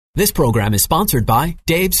This program is sponsored by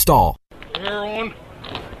Dave Stahl. Power on.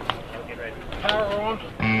 Power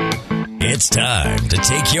on. It's time to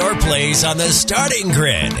take your place on the starting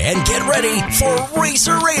grid and get ready for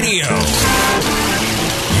Racer Radio.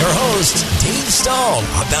 Your host, Dave Stahl,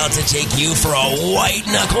 about to take you for a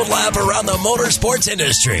white-knuckled lap around the motorsports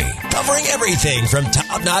industry, covering everything from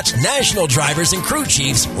top-notch national drivers and crew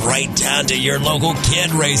chiefs right down to your local kid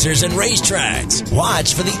racers and racetracks.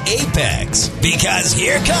 Watch for the apex, because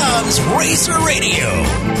here comes Racer Radio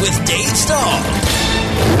with Dave Stahl.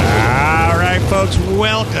 All right, folks,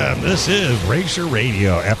 welcome. This is Racer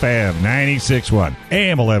Radio, FM 96.1,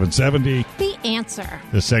 AM 1170. The answer.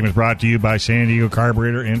 This segment is brought to you by San Diego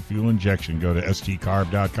Carburetor and Fuel Injection. Go to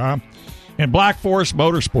stcarb.com. And Black Forest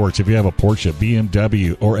Motorsports, if you have a Porsche,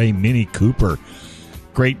 BMW, or a Mini Cooper.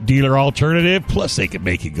 Great dealer alternative, plus they can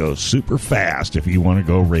make you go super fast if you want to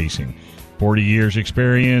go racing. 40 years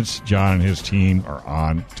experience. John and his team are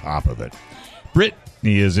on top of it.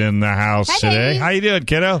 Brittany is in the house today. How you doing,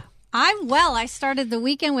 kiddo? I'm well. I started the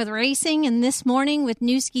weekend with racing and this morning with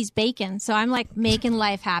Newski's bacon. So I'm like making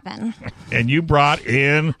life happen. And you brought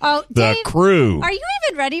in the Dave, crew. Are you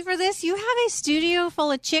even ready for this? You have a studio full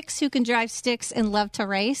of chicks who can drive sticks and love to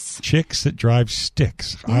race. Chicks that drive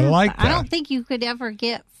sticks. Yeah, I like that. I don't think you could ever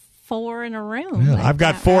get 4 in a room. Yeah, like I've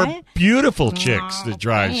got that, 4 right? beautiful chicks that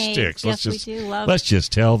drive thanks. sticks. Yes, Let's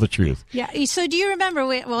just tell the truth. Yeah. So do you remember?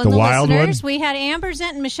 In the the wild listeners, one? we had Amber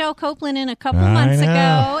Zent and Michelle Copeland in a couple months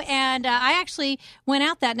ago, and I actually went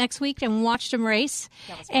out that next week and watched them race.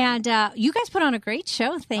 And you guys put on a great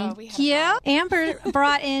show. Thank you. Amber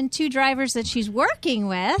brought in 2 drivers that she's working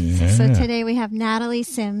with. Yeah. So today we have Natalie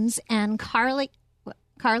Sims and Carly.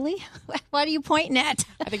 Carly? What are you pointing at?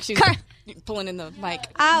 I think she's pulling in the mic.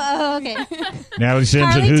 Oh, okay. Natalie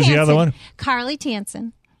Sims, and who's the other one? Carly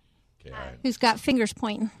Tansen, who's got fingers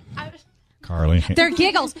pointing. Carly. They're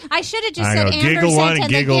giggles. I should have just I said know. Amber Giggle Zent 1 and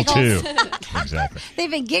giggle 2. giggles. Exactly.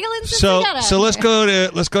 They've been giggling since So we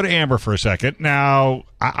got let's go to Amber for a second. Now,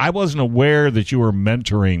 I wasn't aware that you were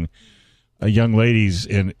mentoring young ladies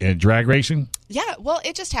in drag racing. Yeah, well,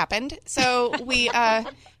 it just happened. So we,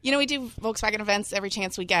 we do Volkswagen events every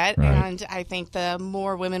chance we get, Right. and I think the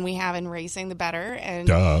more women we have in racing, the better. And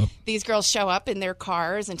Duh. these girls show up in their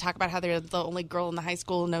cars and talk about how they're the only girl in the high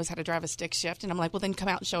school who knows how to drive a stick shift. And I'm like, well, then come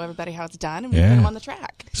out and show everybody how it's done, and we put them on the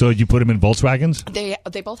track. So you put them in Volkswagens?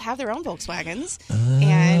 They both have their own Volkswagens,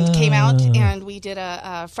 and came out, and we did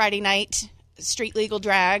a Friday night street legal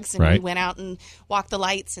drags, and we went out and walked the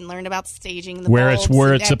lights and learned about staging and the Where bulbs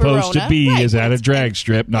it's at supposed Verona. to be Right, is where at a it's- drag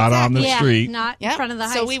strip, not on the street. not in front of the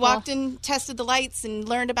high So school. we walked and tested the lights and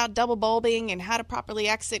learned about double bulbing and how to properly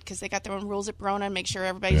exit, because they got their own rules at Verona, and make sure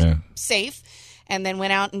everybody's safe. And then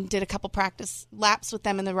went out and did a couple practice laps with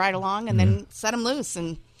them in the ride along, and then set them loose.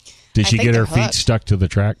 And Did she think get her they're feet hooked. stuck to the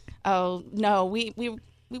track? Oh no, we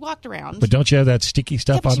walked around. But don't you have that sticky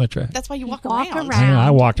stuff on the track? That's why you walk Walk around. around.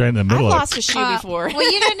 I walked right in the I middle lost of a it. shoe before. Well,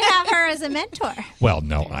 you didn't have her as a mentor. Well,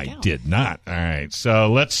 no, I did not. All right, so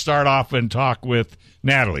let's start off and talk with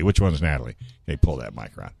Natalie. Which one's Natalie? Hey, pull that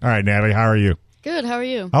mic around. All right, Natalie, how are you? Good, how are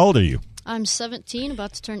you? How old are you? I'm 17,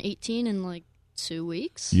 about to turn 18 in like 2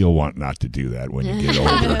 weeks. You'll want not to do that when you get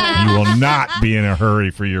older. You will not be in a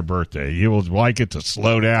hurry for your birthday. You will like it to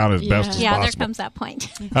slow down as best as Yeah, there possible. comes that point.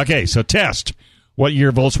 Okay, so test. What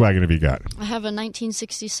year Volkswagen have you got? I have a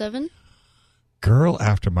 1967. Girl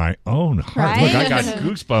after my own heart. Right? Look, I got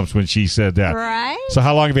goosebumps when she said that. Right? So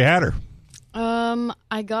how long have you had her?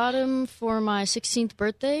 I got him for my 16th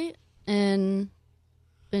birthday and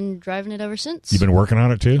been driving it ever since. You've been working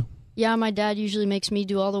on it too? Yeah, my dad usually makes me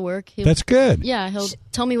do all the work. That's good. Yeah, he'll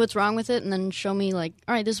tell me what's wrong with it and then show me like,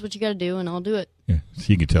 all right, this is what you got to do, and I'll do it. Yeah. So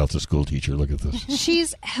you can tell it's a school teacher. Look at this.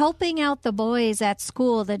 She's helping out the boys at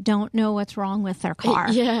school that don't know what's wrong with their car.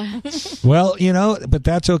 Yeah. Well, but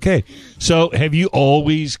that's okay. So have you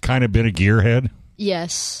always kind of been a gearhead?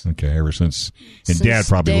 Yes. Okay, ever since. And Since Dad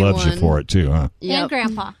probably day loves you one. for it too, huh? And Yep.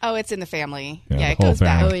 Grandpa. Oh, it's in the family. Yeah, Yeah, the it whole goes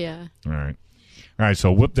back. family. Oh, yeah. All right. All right,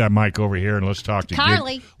 so whip that mic over here and let's talk to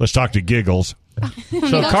Carly. Let's talk to Giggles.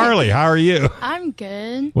 So, Carly, how are you? I'm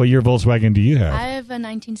good. What year Volkswagen do you have? I have a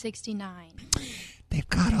 1969. They've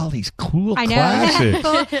got all these cool I know.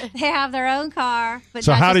 classics. They have their own car. But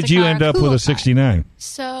So not how just did a you car, end up cool with a car. 69?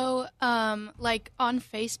 So, like on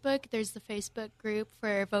Facebook, there's the Facebook group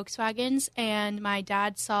for Volkswagens, and my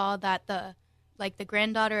dad saw that the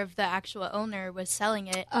granddaughter of the actual owner was selling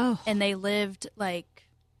it, and they lived like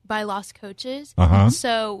by Los Coaches. Uh-huh.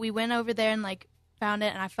 So we went over there and like found it,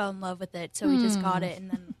 and I fell in love with it. So we just got it, and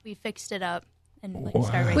then we fixed it up and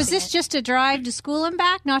started racing Was this it. just to drive to school and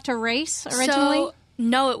back, not to race originally? So,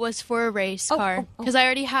 No, it was for a race car because I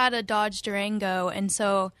already had a Dodge Durango, and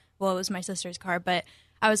so, well, it was my sister's car, but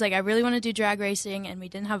I was like, I really want to do drag racing, and we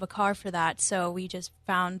didn't have a car for that, so we just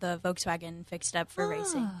found the Volkswagen and fixed it up for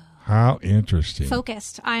racing. How interesting.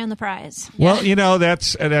 Focused, eye on the prize. Well,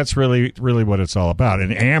 that's really what it's all about.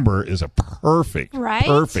 And Amber is a perfect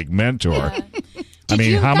mentor. Yeah. I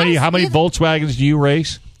mean, how many Volkswagens do you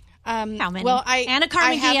race? How many? Well, I have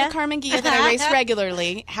the Carmen Ghia that I race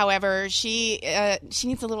regularly. However, she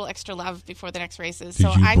needs a little extra love before the next races.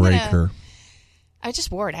 Did you break her? I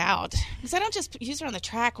just wore it out because I don't just use her on the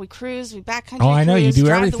track. We cruise, we backcountry. Oh, I know cruise, you do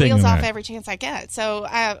drive everything. The wheels in off that. every chance I get. So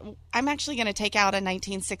I'm actually going to take out a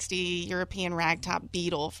 1960 European ragtop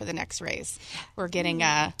Beetle for the next race. We're getting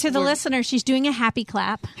to the listener. She's doing a happy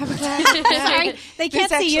clap. Happy clap. Sorry, they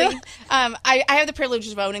can't see you. I have the privilege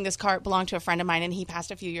of owning this car. It belonged to a friend of mine, and he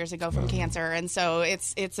passed a few years ago from cancer. And so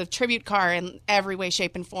it's a tribute car in every way,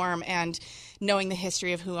 shape, and form. And knowing the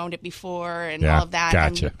history of who owned it before and all of that,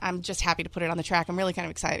 gotcha. I'm just happy to put it on the track. I'm really kind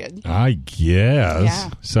of excited. I guess. Yeah.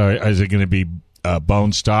 So is it going to be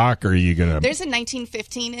bone stock, or are you going to... There's a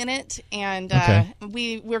 1915 in it, and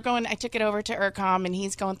we're going... I took it over to ERCOM, and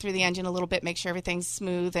he's going through the engine a little bit, make sure everything's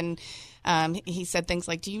smooth, and he said things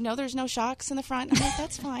like, do you know there's no shocks in the front? I'm like,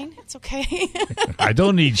 that's fine. It's okay. I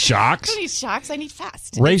don't need shocks. I don't need shocks. I need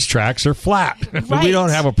fast. Racetracks are flat. Right. We don't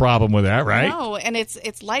have a problem with that, right? No, and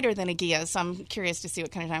it's lighter than a Ghia, so I'm curious to see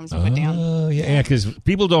what kind of times we put down. Oh, yeah, because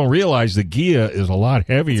people don't realize the Ghia is a lot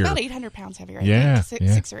heavier. It's about 800 pounds heavier, I think.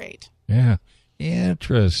 6 or 8. Yeah.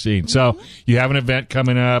 Interesting. So you have an event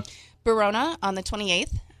coming up. Verona on the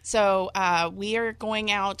 28th. So we are going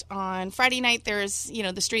out on Friday night. There's,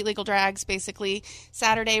 the street legal drags, basically.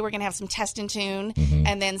 Saturday, we're going to have some test and tune. Mm-hmm.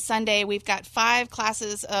 And then Sunday, we've got 5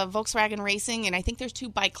 classes of Volkswagen racing, and I think there's 2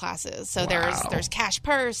 bike classes. So there's cash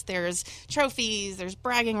purse, there's trophies, there's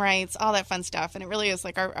bragging rights, all that fun stuff. And it really is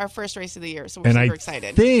like our first race of the year, so we're super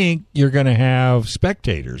excited. I think you're going to have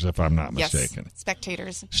spectators, if I'm not mistaken. Yes,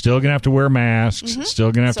 spectators. Still going to have to wear masks. Mm-hmm.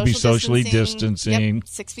 Still going to have to be socially distancing. Yep,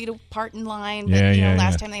 6 feet apart in line. But,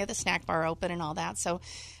 last time they had the snack bar open and all that. So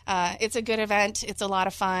it's a good event. It's a lot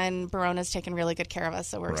of fun. Barona's taking really good care of us,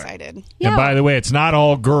 so we're excited. Yeah. And by the way, it's not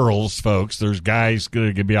all girls, folks. There's guys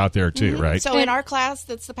going to be out there too, right? So in our class,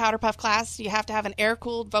 that's the Powder Puff class, you have to have an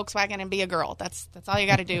air-cooled Volkswagen and be a girl. That's all you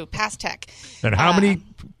got to do. Pass tech. And how many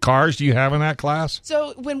cars do you have in that class?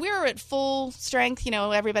 So when we were at full strength,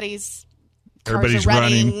 everybody's cars are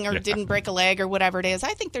running or didn't break a leg or whatever it is.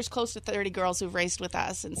 I think there's close to 30 girls who've raced with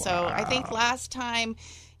us. And so I think last time,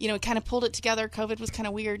 we kind of pulled it together. COVID was kind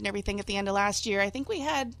of weird and everything at the end of last year. I think we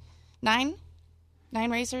had 9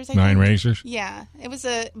 racers. I think. Racers? Yeah. It was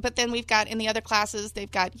but then we've got in the other classes,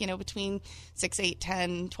 they've got, between 6, 8,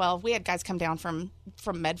 10, 12. We had guys come down from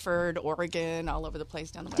Medford, Oregon, all over the place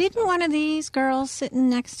down the West Didn't Coast. one of these girls sitting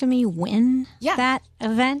next to me win that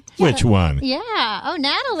event? Which one? Yeah. Oh,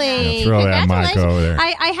 Natalie. Yeah, throw that mic over there.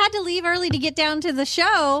 I had to leave early to get down to the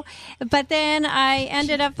show, but then I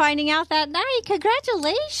ended up finding out that night.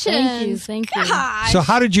 Congratulations. Thank you. Gosh. So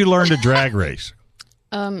how did you learn to drag race?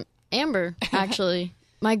 Amber, actually.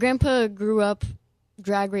 My grandpa grew up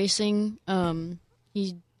drag racing.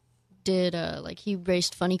 He did, he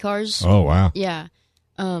raced funny cars. Oh, wow. Yeah.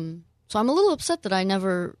 So I'm a little upset that I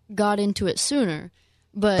never got into it sooner.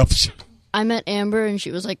 But I met Amber, and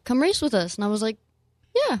she was like, come race with us. And I was like,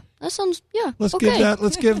 yeah, that sounds, Let's okay.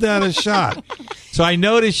 give that a shot. So I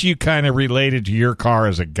noticed you kind of related to your car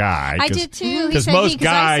as a guy. I did too. Because most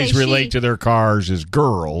guys relate to their cars as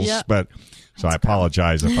girls. Yep. But so I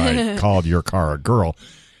apologize if I called your car a girl.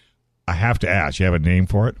 I have to ask, you have a name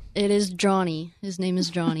for it? It is Johnny. His name is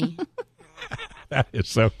Johnny. That is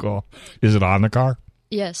so cool. Is it on the car?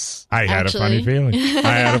 Yes. I had a funny feeling.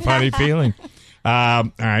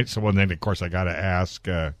 All right. So then, of course, I got to ask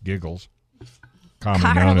Giggles,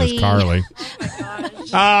 commonly known as Carly.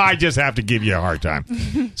 I just have to give you a hard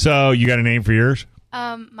time. So you got a name for yours?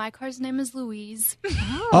 My car's name is Louise.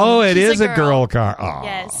 Oh, it She's is a girl car. Oh,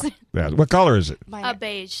 yes. What color is it?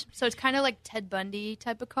 Beige. So it's kind of like Ted Bundy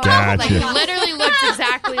type of car. Gotcha. Like it literally looks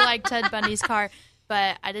exactly like Ted Bundy's car,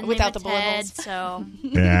 but I didn't Without name it the bullet Ted, holes. so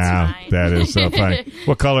Yeah, it's fine. that is so funny.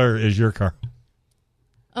 What color is your car?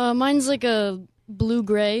 Mine's like a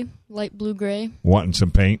blue-gray, light blue-gray. Wanting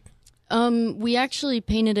some paint? We actually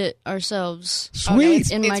painted it ourselves.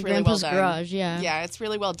 Sweet. In my really grandpa's well done. garage, yeah. Yeah, it's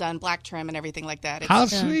really well done. Black trim and everything like that. How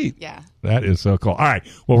sweet. Yeah. That is so cool. All right.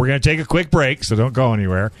 Well, we're going to take a quick break, so don't go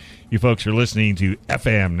anywhere. You folks are listening to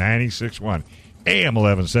FM 96.1, AM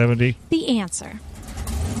 1170. The answer.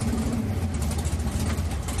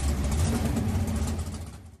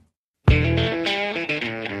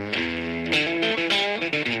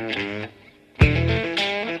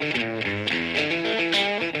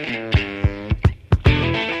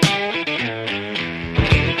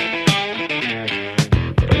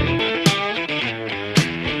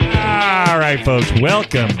 right, folks,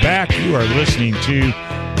 welcome back. You are listening to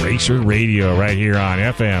Racer Radio right here on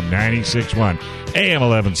FM 96.1, AM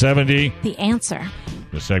 1170. The Answer.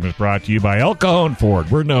 This segment is brought to you by El Cajon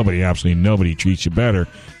Ford, where nobody, absolutely nobody, treats you better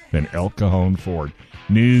than El Cajon Ford.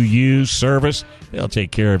 New, used service, they'll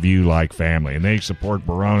take care of you like family, and they support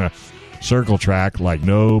Verona Circle Track like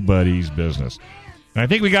nobody's business. And I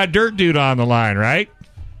think we got Dirt Dude on the line, right?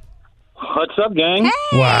 What's up, gang? Hey,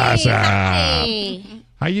 What's up? hey.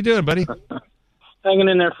 How you doing, buddy? Hanging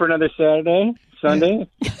in there for another Sunday.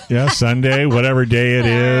 Yeah, Sunday, whatever day it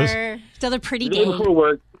is. Still a pretty Day day. before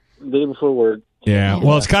work. Yeah,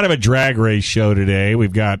 well, it's kind of a drag race show today.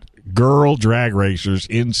 We've got girl drag racers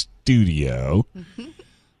in studio.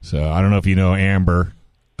 So I don't know if you know Amber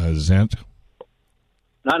Zent.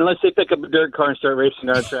 Not unless they pick up a dirt car and start racing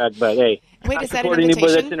our track, but hey, Wait, is that an supporting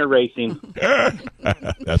anybody that's invitation? into racing.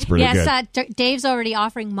 That's pretty good. Yes, Dave's already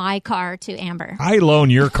offering my car to Amber. I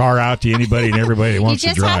loan your car out to anybody and everybody that You wants to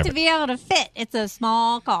just drive have to it. be able to fit. It's a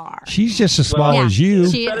small car. She's just as small Yeah, as you.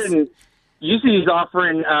 she is. Usually he's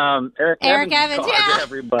offering Eric Evans' car yeah. to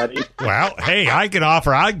everybody. Well, hey, I can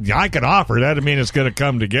offer. I can offer. That doesn't mean it's going to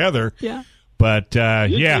come together. Yeah. But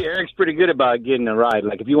Usually yeah. Eric's pretty good about getting a ride.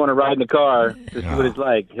 Like if you want to ride in the car, this is what it's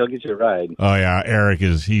like. He'll get you a ride. Oh yeah, Eric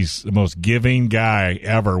he's the most giving guy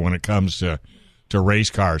ever when it comes to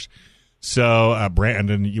race cars. So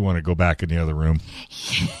Brandon, you want to go back in the other room?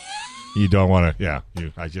 You don't want to. Yeah,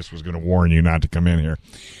 I just was going to warn you not to come in here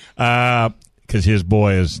because his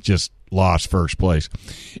boy has just lost first place.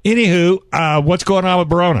 Anywho, what's going on with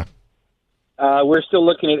Verona? We're still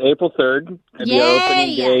looking at April 3rd. It'll be our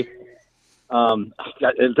opening day.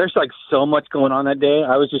 There's like so much going on that day.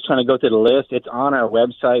 I was just trying to go through the list. It's on our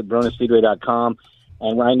website, BronaSpeedway.com.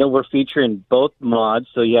 And I know we're featuring both mods.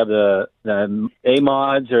 So you have the A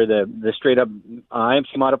mods or the straight up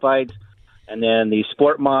IMC modifieds, and then the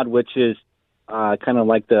sport mod, which is kind of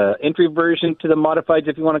like the entry version to the modifieds,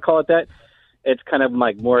 if you want to call it that. It's kind of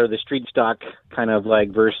like more of the street stock kind of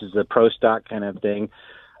like versus the pro stock kind of thing.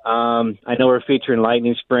 I know we're featuring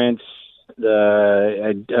lightning sprints.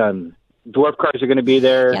 The dwarf cars are going to be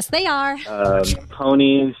there. Yes, they are.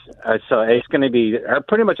 Ponies. So it's going to be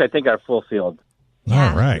pretty much, I think, our full field.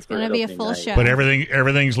 Yeah, All right. It's going to be a full show. But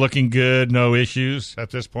everything's looking good. No issues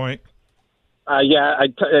at this point. Yeah, I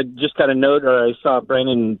just got a note, or I saw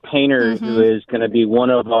Brandon Painter, who is going to be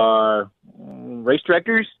one of our race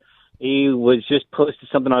directors. He was just posted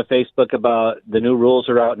something on Facebook about the new rules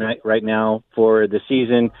are out right now for the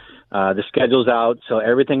season. The schedule's out, so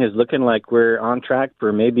everything is looking like we're on track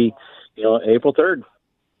for maybe April 3rd.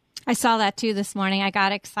 I saw that too this morning. I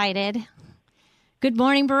got excited. Good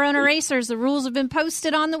morning, Verona Racers. The rules have been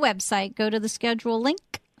posted on the website. Go to the schedule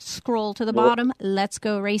link, scroll to the bottom. Let's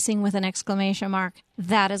go racing with an exclamation mark.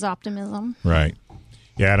 That is optimism. Right.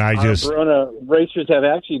 Yeah, and Our Verona Racers have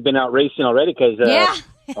actually been out racing already because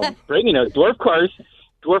bringing dwarf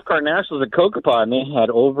car nationals at Cocopah, and they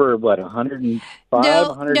had over 105,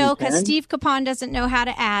 110? No, because Steve Capon doesn't know how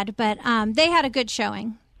to add, but they had a good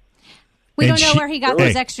showing. We don't know where he got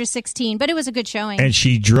those extra 16, but it was a good showing. And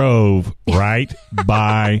she drove right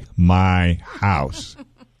by my house.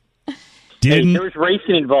 There was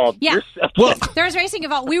racing involved. Yeah. Well, there was racing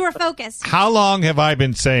involved. We were focused. How long have I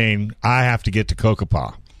been saying I have to get to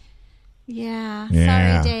Cocopah? Yeah.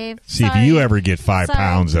 Yeah. Sorry, Dave. See if you ever get 5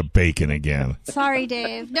 pounds of bacon again. Sorry,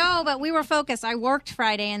 Dave. No, but we were focused. I worked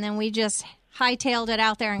Friday, and then we just hightailed it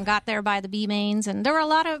out there and got there by the B-Mains, and there were a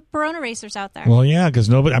lot of Verona racers out there. Well, yeah, because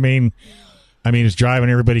nobody, I mean, it's driving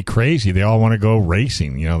everybody crazy. They all want to go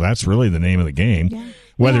racing. That's really the name of the game. Yeah.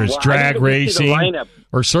 Whether it's drag racing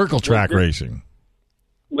or circle track racing.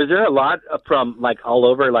 Was there a lot from all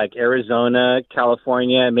over, like Arizona,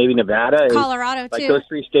 California, maybe Nevada? Colorado, too. Like those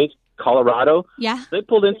 3 states? Colorado? Yeah. They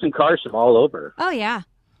pulled in some cars from all over. Oh, yeah.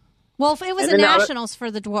 Well, it was the Nationals for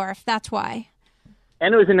the dwarf. That's why.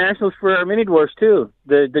 And it was the Nationals for our mini dwarfs, too.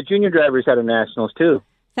 The junior drivers had a Nationals, too.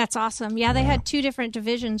 That's awesome. Yeah, they had 2 different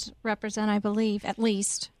divisions represent, I believe, at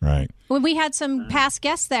least. Right. Well, we had some past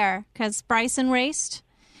guests there because Bryson raced,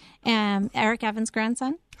 Eric Evans'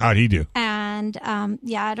 grandson. How'd he do? And,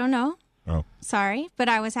 I don't know. Oh. Sorry, but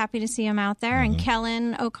I was happy to see him out there. And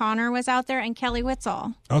Kellen O'Connor was out there and Kelly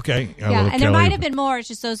Whitsall. Okay. And there might have been more. It's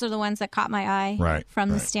just those are the ones that caught my eye from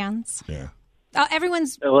the stands. Yeah.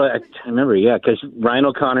 Everyone's... Well, I remember, because Ryan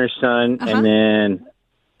O'Connor's son, and then...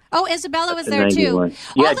 Oh, Isabella was there, too.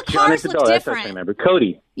 Yeah, all the cars look different. That's what I remember.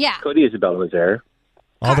 Cody. Yeah. Cody Isabella was there.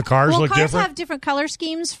 All the cars look different? Cars have different color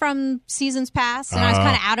schemes from seasons past, and I was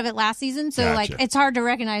kind of out of it last season, so it's hard to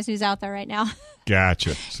recognize who's out there right now.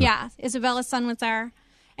 Gotcha. So. Yeah, Isabella's son was there.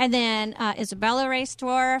 And then Isabella raced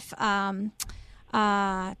dwarf.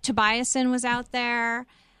 Tobiasen was out there.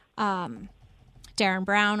 Darren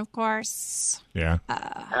Brown, of course. Yeah.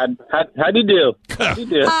 How'd you do?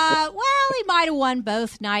 Well, he might have won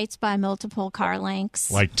both nights by multiple car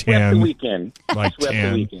lengths. Like 10. Swept the weekend. Like Swept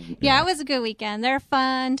 10. the weekend. Yeah, it was a good weekend. They're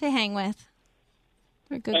fun to hang with.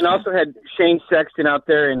 And also had Shane Sexton out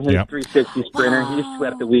there in his 360 Sprinter. He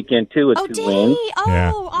swept the weekend, too, with 2 wins.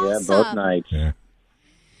 Awesome. Yeah, both nights.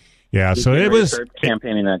 Yeah, so it was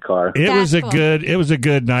campaigning that car. It was a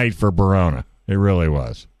good night for Verona. It really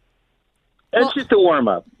was. It's just a warm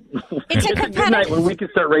up. It's a good night when we can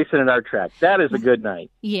start racing at our track. That is a good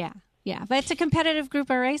night. Yeah, but it's a competitive group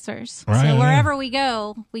of racers. Right, so wherever we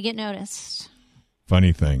go, we get noticed.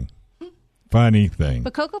 Funny thing.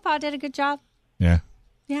 But Coco Pod did a good job. Yeah,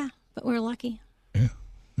 but we were lucky. Yeah,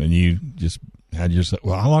 and you just had yourself.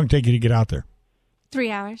 Well, how long did it take you to get out there?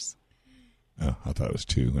 3 hours. Oh, I thought it was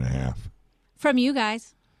 2.5. From you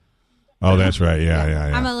guys. Oh, that's right.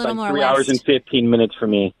 Yeah. I'm a little more 3 hours and 15 minutes for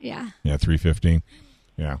me. Yeah. Yeah, 3:15.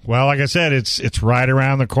 Yeah. Well, like I said, it's right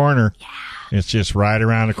around the corner. Yeah. It's just right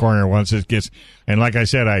around the corner once it gets. And like I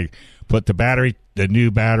said, I put the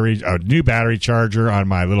new battery charger on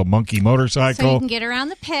my little monkey motorcycle. So you can get around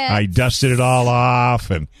the pit. I dusted it all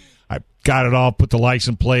off and I got it all, put the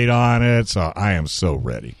license plate on it. So I am so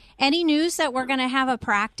ready. Any news that we're going to have a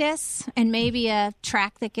practice and maybe a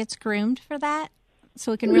track that gets groomed for that?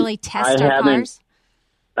 So we can really test our cars?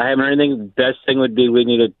 I haven't heard anything. The best thing would be we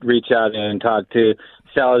need to reach out and talk to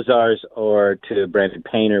Salazar's or to Brandon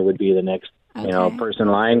Painter would be the next person in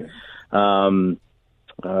line. Robert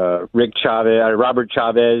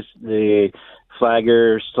Chavez, the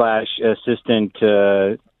flagger / assistant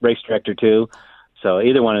race director too. So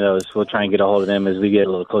either one of those, we'll try and get a hold of them as we get a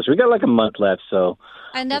little closer. We got like a month left, so.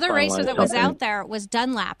 Another racer that was out there was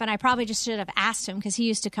Dunlap, and I probably just should have asked him because he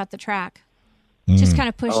used to cut the track. Just kind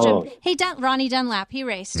of pushed him. Hey, Ronnie Dunlap, he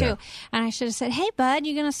raced too. And I should have said, hey, bud,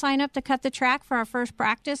 you going to sign up to cut the track for our first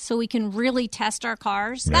practice so we can really test our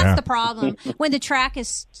cars? Yeah. That's the problem. When the track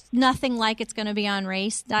is nothing like it's going to be on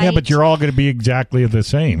race night. Yeah, but you're all going to be exactly the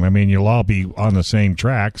same. I mean, you'll all be on the same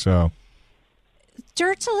track, so.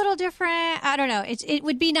 Dirt's a little different. I don't know. It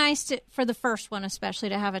would be nice for the first one especially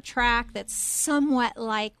to have a track that's somewhat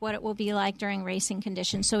like what it will be like during racing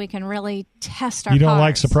conditions so we can really test our cars. You don't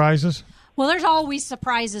like surprises? Well, there's always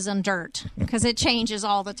surprises on dirt because it changes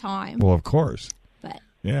all the time. Well, of course. But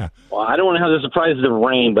yeah. Well, I don't want to have the surprises of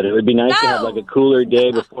rain, but it would be nice to have like a cooler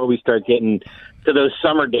day before we start getting to those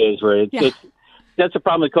summer days where that's the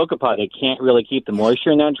problem with Coco Pod. They can't really keep the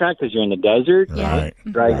moisture in that track because you're in the desert. Right.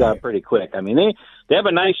 It dries out pretty quick. I mean, they have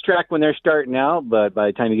a nice track when they're starting out, but by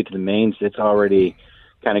the time you get to the mains, it's already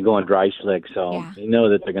kind of going dry slick. So you know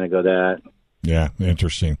that they're going to go that. Yeah,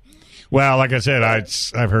 interesting. Well, like I said,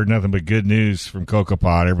 I've heard nothing but good news from Coco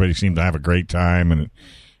Pod. Everybody seemed to have a great time, and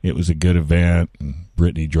it was a good event. And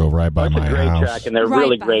Brittany drove right by my house. It's a great track, and they're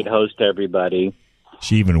really great host to everybody.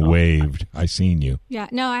 She even waved. I seen you. Yeah,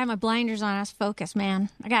 no, I have my blinders on. I was focused, man.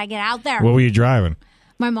 I gotta get out there. What were you driving?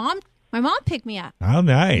 My mom picked me up. Oh,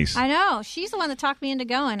 nice. I know. She's the one that talked me into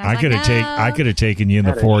going. I could have taken you in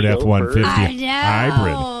the Ford F-150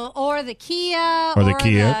 hybrid. Or the Kia. Or the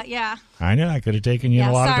Kia. Yeah. I know. I could have taken you in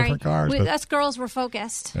a lot of different cars. Us girls were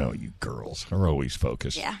focused. Oh, you girls are always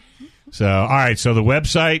focused. Yeah. So, all right. So the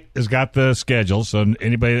website has got the schedule. So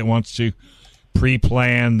anybody that wants to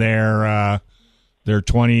pre-plan their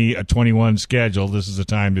 21 schedule, this is the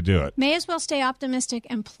time to do it. May as well stay optimistic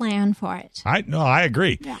and plan for it. I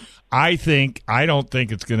agree. Yeah. I don't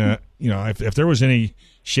think it's going to, if there was any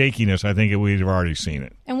shakiness, I think we'd have already seen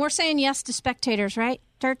it. And we're saying yes to spectators, right,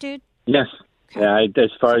 Dirt Dude? Yes. Okay. Yeah, as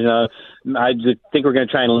far as I just think we're going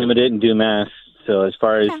to try and limit it and do masks. So as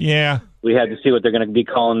far as we have to see what they're going to be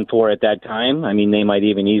calling for at that time. I mean, they might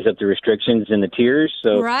even ease up the restrictions in the tiers.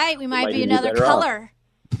 So right, we might be another color.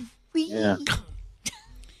 Yeah.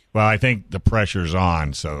 Well, I think the pressure's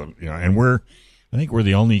on. So and I think we're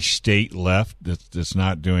the only state left that's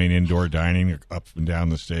not doing indoor dining up and down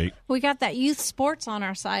the state. We got that youth sports on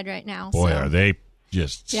our side right now. Boy, are they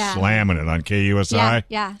just slamming it on KUSI.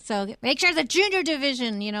 Yeah. So make sure the junior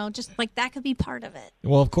division, just like that could be part of it.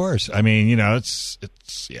 Well, of course. I mean, it's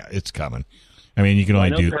coming. I mean, you can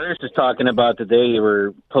only do. Paris is talking about that they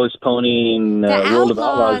were postponing World of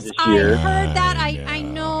Outlaws this year. I heard that. I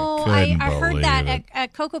know. I heard that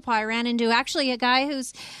at Cocoa Paw. I ran into actually a guy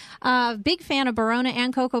who's a big fan of Barona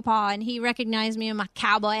and Cocoa Paw, and he recognized me in my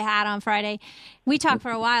cowboy hat on Friday. We talked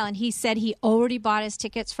for a while, and he said he already bought his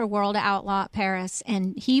tickets for World of Outlaw Paris,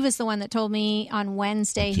 and he was the one that told me on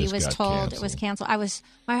Wednesday he was told it was canceled.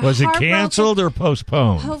 Was it canceled or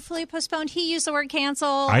postponed? Hopefully postponed. He used the word cancel.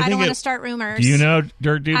 I don't want to start rumors. Do you know,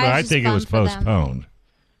 Dirt Dude? I think it was postponed.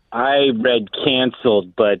 I read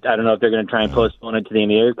canceled, but I don't know if they're going to try and postpone it to the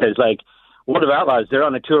end of the year because, like, World of Outlaws, they're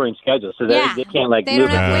on a touring schedule, so they can't, like, they don't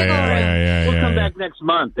have wiggle room. We'll come back next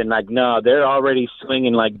month, and, like, no, they're already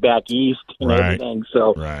swinging, like, back east and everything,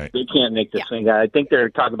 so they can't make the swing. I think they're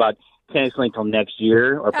talking about canceling until next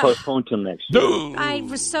year or postpone till next year. I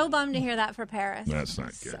was so bummed to hear that for Paris. That's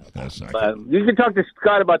not good. That's not good. You can talk to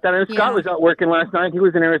Scott about that. And Scott was out working last night. He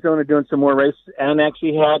was in Arizona doing some more races and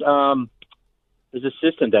actually had his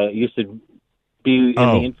assistant that used to be in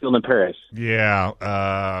the infield in Paris.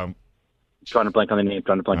 Yeah. Drawing a blank on the name.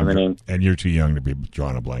 And you're too young to be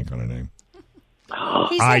drawing a blank on a name.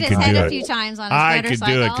 He's hit his head a few times on his motorcycle. I could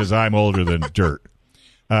do it because I'm older than dirt.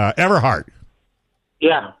 Everhart.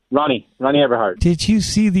 Yeah, Ronnie Everhart. Did you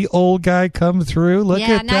see the old guy come through? Look at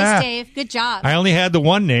that. Yeah, nice, Dave. Good job. I only had the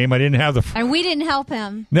one name. I didn't have the... And we didn't help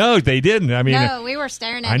him. No, they didn't. I mean... No, we were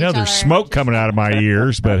staring at I know each other. there's smoke coming out of my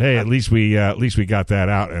ears, but hey, at least we got that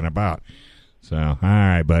out and about. So, all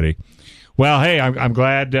right, buddy. Well, hey, I'm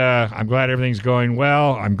glad everything's going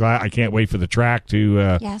well. I'm glad. I can't wait for the track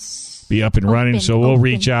to be up and running. So we'll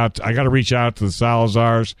reach out. I got to reach out to the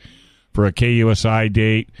Salazars for a KUSI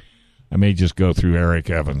date. I may just go through Eric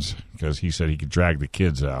Evans because he said he could drag the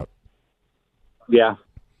kids out. Yeah,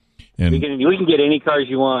 and we can get any cars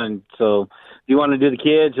you want. So, do you want to do the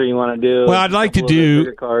kids or you want to do? Well, I'd like to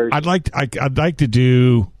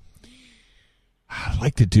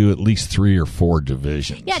do at least 3 or 4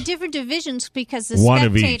 divisions. Yeah, different divisions because the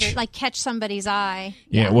spectators like catch somebody's eye.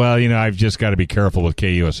 Yeah. Well, I've just got to be careful with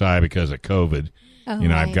KUSI because of COVID. Oh,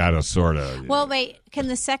 I've got to sort of... Well, wait, can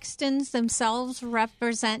the Sextons themselves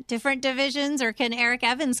represent different divisions, or can Eric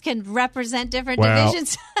Evans represent different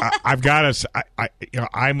divisions? I've got to...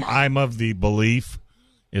 I'm of the belief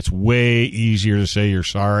it's way easier to say you're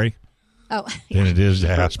sorry than it is to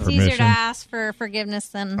ask permission. It's easier to ask for forgiveness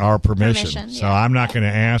than our permission. So I'm not going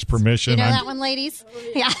to ask permission. You know that one, ladies?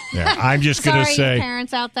 Yeah. I'm just going to say...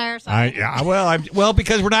 parents out there. Sorry.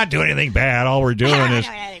 Because we're not doing anything bad. All we're doing is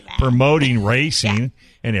promoting racing,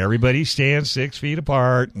 and everybody stands 6 feet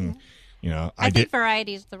apart. And I think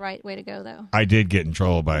variety is the right way to go, though. I did get in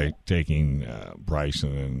trouble by taking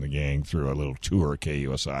Bryson and the gang through a little tour of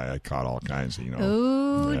KUSI. I caught all kinds of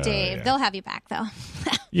Ooh, Dave, they'll have you back though.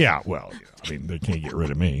 Yeah, well, they can't get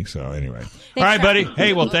rid of me. So anyway, all right, buddy.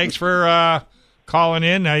 Hey, well, thanks for calling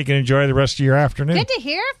in. Now you can enjoy the rest of your afternoon. Good to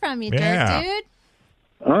hear from you, Dirt Dude.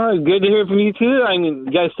 Good to hear from you, too.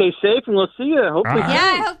 You guys stay safe, and we'll see you. Hopefully.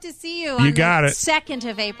 I hope to see you on the 2nd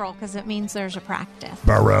of April, because it means there's a practice.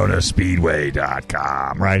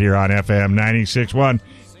 BaronaSpeedway.com, right here on FM 96.1,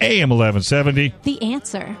 AM 1170. The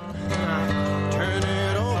Answer.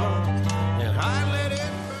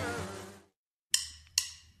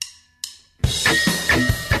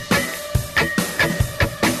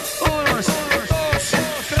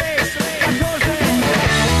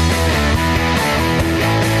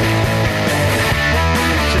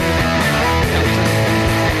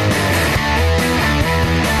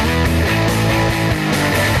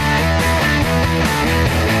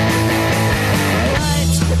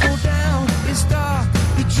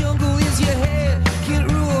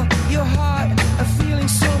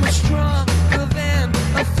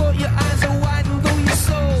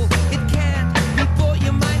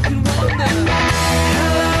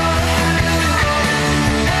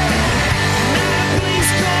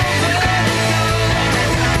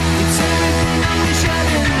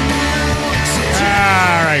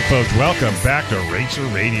 Folks, welcome back to Racer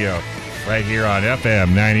Radio, right here on FM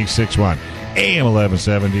 96.1, AM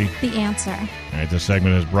 1170. The Answer. All right, this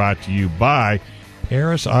segment is brought to you by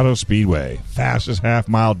Paris Auto Speedway, fastest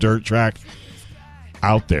half-mile dirt track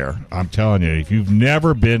out there. I'm telling you, if you've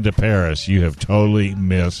never been to Paris, you have totally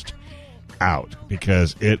missed out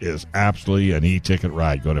because it is absolutely an e-ticket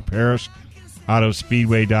ride. Go to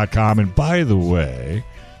ParisAutoSpeedway.com. And by the way,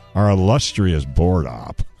 our illustrious board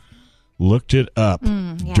op looked it up,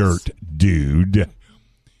 yes. Dirt Dude,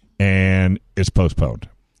 and it's postponed.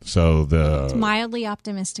 So it's mildly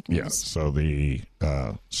optimistic news. Yeah, so the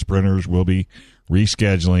sprinters will be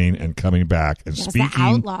rescheduling and coming back. And speaking the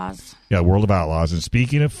Outlaws. Yeah, World of Outlaws. And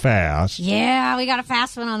speaking of fast. Yeah, we got a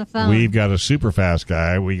fast one on the phone. We've got a super fast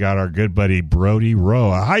guy. We got our good buddy Brody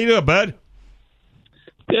Roa. How you doing, bud?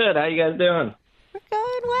 Good. How you guys doing? We're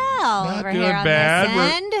going well. Not over doing here on bad.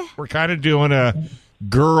 This end. We're kind of doing a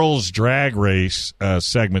girls drag race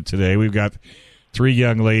segment today. We've got 3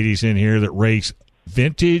 young ladies in here that race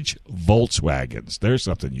vintage Volkswagens. There's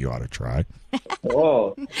something you ought to try.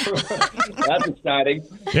 Oh, that's exciting.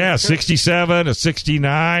 Yeah, 67, a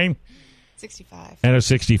 69, 65. and a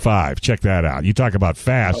 65. Check that out. You talk about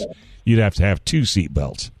fast, you'd have to have 2 seat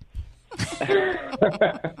belts.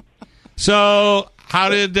 So, how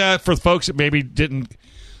did, for folks that maybe didn't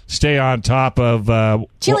stay on top of...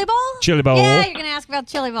 Chili Bowl? Chili Bowl. Yeah, you're going to ask about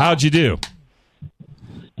Chili Bowl. How'd you do?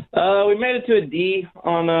 We made it to a D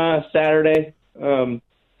on Saturday. On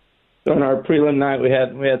our prelim night, we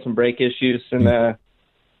had some brake issues, and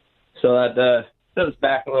so that set us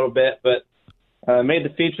back a little bit. But made the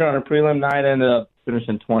feature on our prelim night, ended up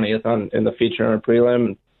finishing 20th in the feature on our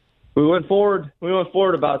prelim. We went forward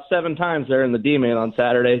about 7 times there in the D main on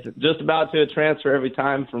Saturday, just about to transfer every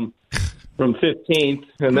time from 15th,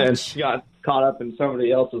 and then got caught up in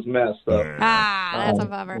somebody else's mess. So. That's a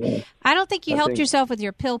bummer. Yeah. I don't think you helped yourself with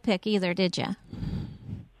your pill pick either, did you?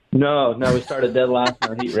 No, we started dead last in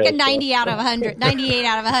our heat race. 90 out of 100, 98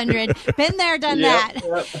 out of 100. Been there, done that.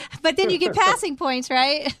 Yep. But then you get passing points,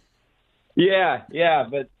 right? Yeah,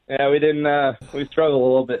 but we didn't. We struggled a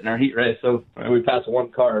little bit in our heat race, so we passed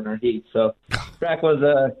 1 car in our heat. So track was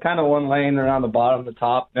kind of 1 lane around the bottom, the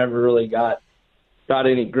top. Never really got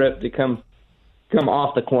any grip to come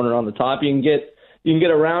off the corner on the top. You can get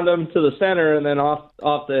around them to the center, and then off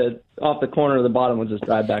the corner of the bottom will just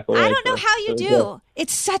drive back away. I don't know how you do.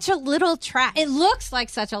 It's such a little track. It looks like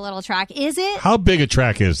such a little track. Is it? How big a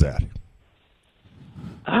track is that?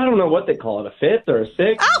 I don't know what they call it, a 5th or a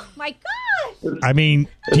 6th. Oh my gosh! I mean,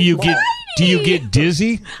 do you get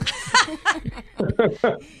dizzy?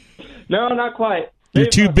 No, not quite. You're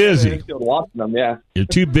too busy. Watching them, yeah. You're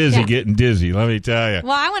too busy getting dizzy. Let me tell you.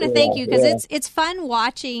 Well, I want to thank you because it's fun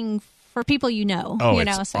watching for people you know. Oh, you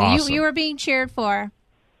know, it's so awesome. you were being cheered for.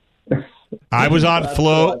 I was on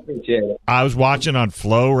Flow. I was watching on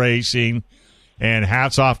Flow Racing, and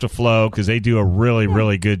hats off to Flow because they do a really,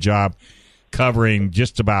 really good job covering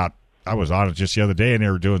just about. I was on it just the other day, and they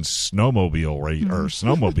were doing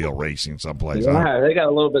snowmobile racing someplace. Yeah, they got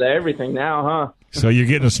a little bit of everything now, huh? So you're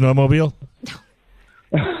getting a snowmobile?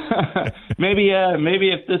 Maybe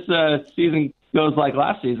if this season goes like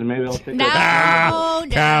last season, maybe I'll pick it up. No.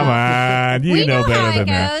 Come on. You know better than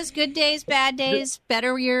that. How it goes. Good days, bad days,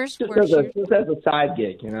 better years, worse years. Just as a side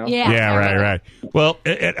gig, you know? Yeah, right. Well,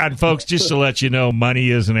 and folks, just to let you know, money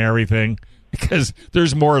isn't everything because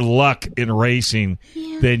there's more luck in racing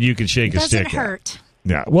than you can shake a stick at. It doesn't hurt.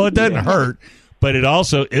 Yeah. Well, it doesn't hurt, but it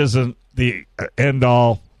also isn't the end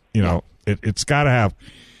all. You know, it's got to have.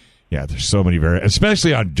 Yeah, there's so many variables,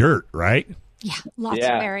 especially on dirt, right? Yeah, lots of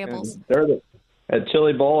variables. At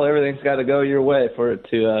Chili Bowl, everything's got to go your way for it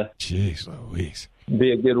to Jeez Louise.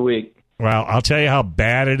 Be a good week. Well, I'll tell you how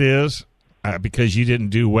bad it is because you didn't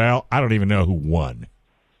do well. I don't even know who won.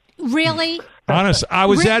 Really? Honest, I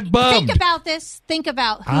was that bummed. Think about this. Think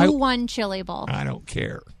about who won Chili Bowl. I don't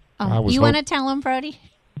care. You want to tell him, Brody?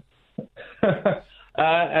 I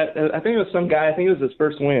think it was some guy. I think it was his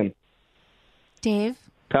first win. Dave?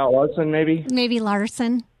 Kyle Larson, maybe? Maybe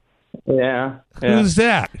Larson. Yeah. Who's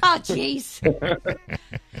that? Oh, jeez.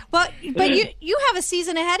 But you have a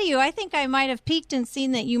season ahead of you. I think I might have peeked and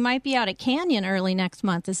seen that you might be out at Canyon early next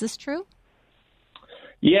month. Is this true?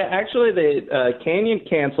 Yeah, actually, the Canyon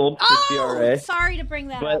canceled the CRA. Sorry to bring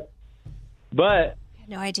that up. But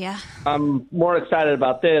no idea. I'm more excited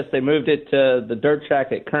about this. They moved it to the dirt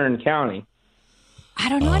track at Kern County. I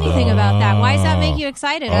don't know anything about that. Why does that make you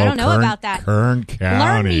excited? I don't know about that. Kern County.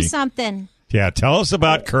 Learn me something. Yeah, tell us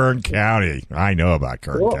about Kern County. I know about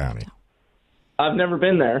Kern County. I've never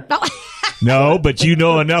been there. No, but you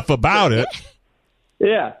know enough about it.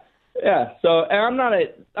 Yeah. So I'm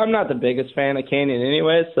not the biggest fan of Canyon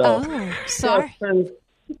anyway. So sorry. Kern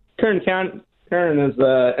is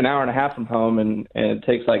an hour and a half from home, and it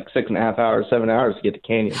takes like 6.5 hours, 7 hours to get to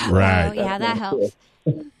Canyon. Right. Oh, yeah, that helps.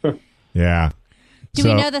 Yeah. Do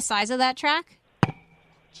we know the size of that track?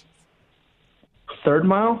 3rd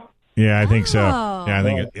mile? Yeah, I think so. Yeah, I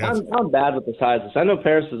think I'm bad with the sizes. I know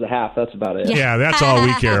Paris is a half. That's about it. Yeah, that's all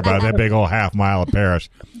we care about, that big old half mile of Paris.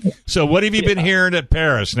 So what have you been hearing at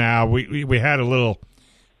Paris? Now, we had a little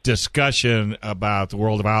discussion about the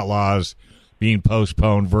World of Outlaws being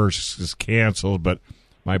postponed versus canceled, but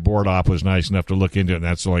my board op was nice enough to look into it, and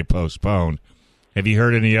that's only postponed. Have you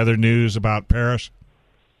heard any other news about Paris?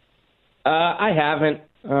 I haven't.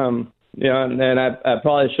 And I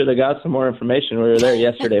probably should have got some more information. We were there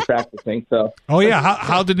yesterday practicing. So. Oh yeah,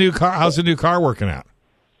 how's the new car working out?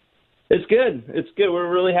 It's good. It's good.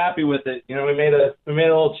 We're really happy with it. You know, we made a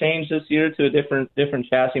little change this year to a different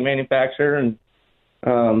chassis manufacturer, and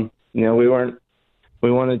you know, we wanted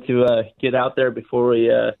to get out there before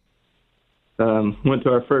we went to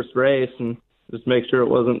our first race and just make sure it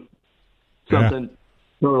wasn't something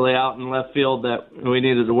totally out in left field that we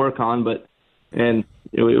needed to work on. And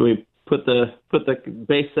we put the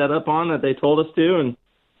base setup on that they told us to, and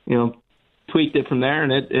you know, tweaked it from there,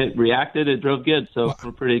 and it reacted. It drove good, so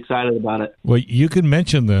we're pretty excited about it. Well, you can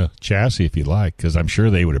mention the chassis if you like, because I'm sure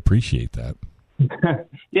they would appreciate that.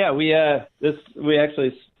 Yeah, we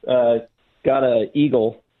actually got a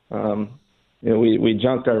Eagle. You know, we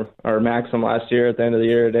junked our Maxim last year at the end of the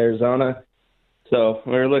year at Arizona, so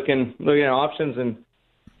we were looking at options, and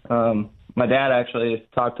my dad actually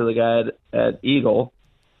talked to the guy at Eagle,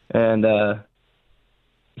 and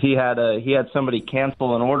he had somebody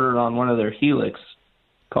cancel an order on one of their Helix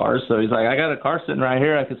cars. So he's like, I got a car sitting right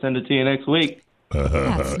here. I could send it to you next week.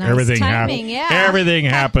 That's nice everything timing, everything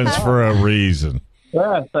happens for a reason.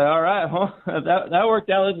 Yeah, so all right, well, that worked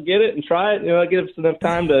out. Let's get it and try it. You know, it gives us enough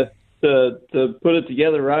time to put it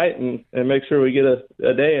together right and make sure we get a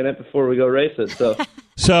day in it before we go race it.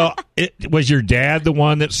 So was your dad the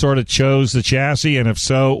one that sort of chose the chassis? And if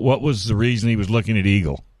so, what was the reason he was looking at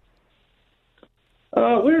Eagle?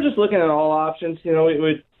 We were just looking at all options. You know,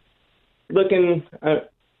 we looking,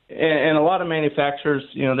 and a lot of manufacturers,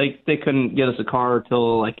 you know, they couldn't get us a car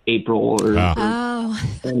till like April or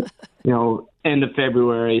you know, end of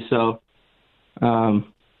February. So, you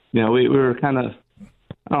know, we were kind of,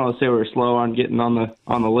 I don't want to say we were slow on getting on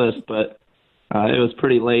the list, but it was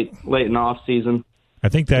pretty late in off season. I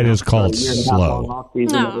think that is called slow. Off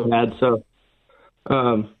season that we had, so.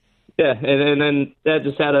 Yeah, and then that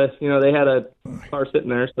just had they had a car sitting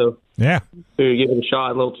there, so yeah, we give it a shot,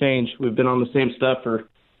 a little change. We've been on the same stuff for,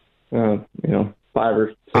 5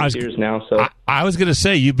 or 6 years now. So I was going to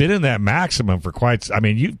say, you've been in that Maximum for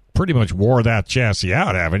you pretty much wore that chassis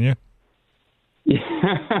out, haven't you?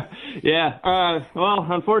 Yeah. Well,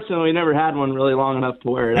 unfortunately, we never had one really long enough to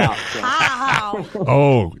wear it out. So.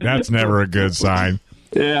 Oh, that's never a good sign.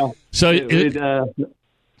 Yeah. So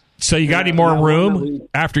you got any more room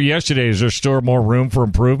after yesterday? Is there still more room for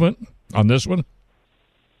improvement on this one?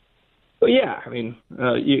 Well, yeah. I mean,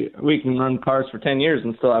 we can run cars for 10 years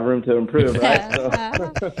and still have room to improve, right? So,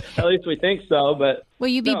 at least we think so. But will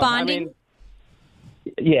you be bonding?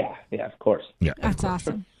 Yeah, of course. Yeah, that's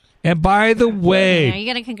awesome. And by the way, are you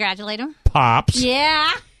going to congratulate him, Pops?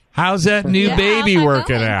 Yeah. How's that new baby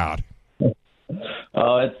working out?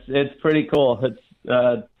 Oh, it's pretty cool. It's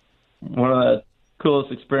one of the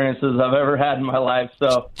coolest experiences I've ever had in my life.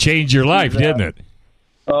 So changed your life, didn't it?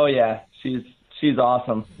 Oh yeah, she's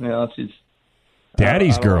awesome. You know, she's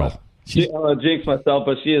Daddy's girl. I don't want to jinx myself,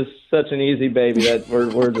 but she is such an easy baby that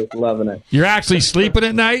we're just loving it. You're actually sleeping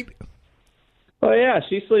at night? Oh yeah,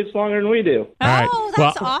 she sleeps longer than we do.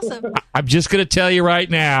 That's awesome. I'm just going to tell you right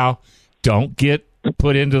now, don't get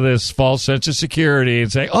put into this false sense of security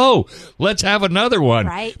and say, oh, let's have another one.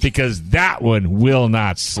 Right. Because that one will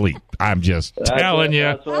not sleep. I'm just telling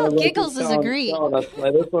you. Giggles has agreed.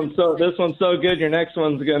 This one's so good. Your next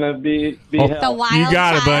one's gonna be hell. The wild You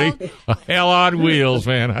got child. it, buddy. Hell on wheels,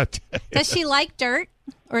 man. Does she like dirt,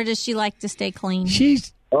 or does she like to stay clean? She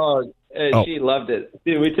loved it.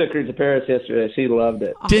 We took her to Paris yesterday. She loved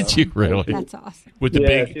it. Did you really? That's awesome. With the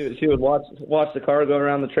big, she would watch the car go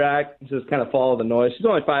around the track, just kind of follow the noise. She's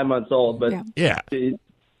only 5 months old, but she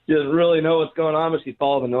doesn't really know what's going on, but she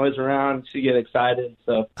follow the noise around. She get excited.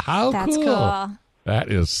 So that's cool.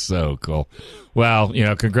 That is so cool. Well,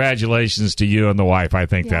 congratulations to you and the wife. I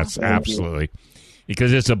think that's absolutely,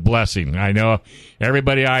 because it's a blessing. I know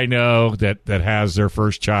everybody I know that has their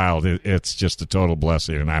first child, it's just a total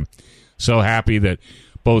blessing. And I'm so happy that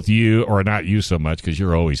both you, or not you so much because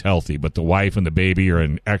you're always healthy, but the wife and the baby are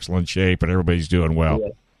in excellent shape and everybody's doing well. Yeah.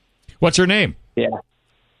 What's her name? Yeah,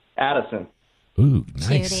 Addison. Ooh,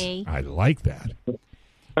 nice. Cutie. I like that.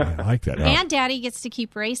 And Daddy gets to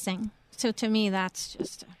keep racing. So to me, that's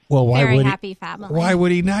just a very happy family. Why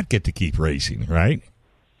would he not get to keep racing, right?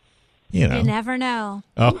 You never know.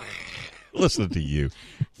 Oh, listen to you.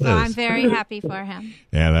 So I'm very happy for him.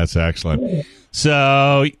 Yeah, that's excellent.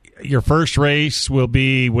 So your first race will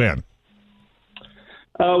be when?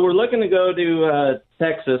 We're looking to go to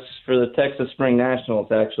Texas for the Texas Spring Nationals,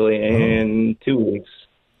 actually, in 2 weeks.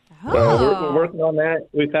 We're working on that.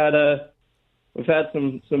 We've had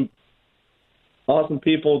some awesome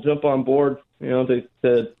people jump on board. You go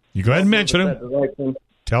ahead and mention them.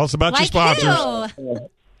 Tell us about your sponsors.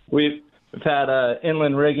 We've had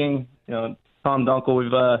Inland Rigging. Tom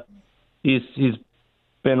Dunkel. He's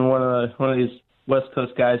been one of these West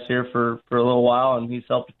Coast guys here for a little while, and he's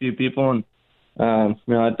helped a few people. And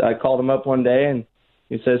I called him up one day, and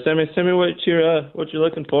he said, "Send me what you're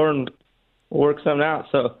looking for, and we'll work something out."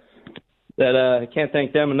 So that I can't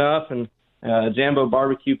thank them enough. And Jambo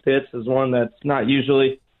Barbecue Pits is one that's not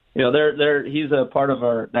usually, he's a part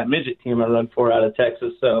of that midget team I run for out of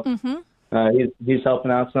Texas. So he's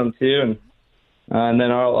helping out some too, and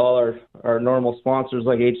then all our normal sponsors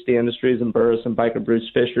like HD Industries and Burris and Biker Bruce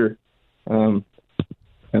Fisher.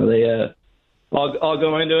 They all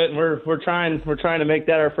go into it, and we're trying to make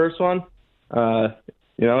that our first one. And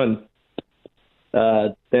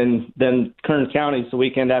then Kern County's the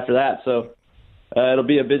weekend after that, so it'll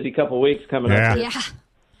be a busy couple of weeks coming up here. Yeah.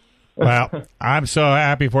 Well, I'm so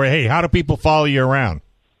happy for you. Hey, how do people follow you around?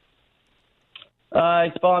 You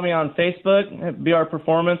can follow me on Facebook at BR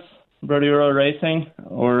Performance, Brody Roa Racing,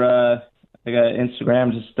 or I got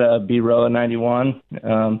Instagram, just BRoa91,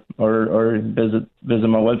 or visit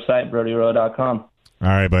my website, BrodyRoa.com. All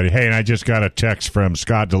right, buddy. Hey, and I just got a text from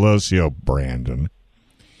Scott Delosio, Brandon.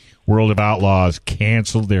 World of Outlaws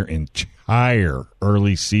canceled their entire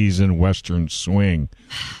early season Western swing.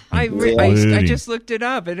 I just looked it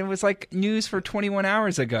up, and it was like news for 21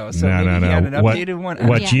 hours ago. So maybe he had an updated one.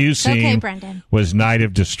 What you seen was Night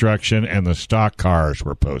of Destruction, and the stock cars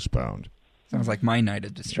were postponed. Sounds like my Night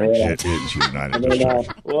of Destruction. It is your Night of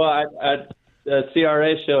Destruction. The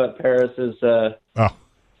CRA show at Paris is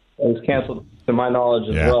canceled, to my knowledge,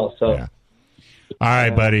 as well. So. Yeah. All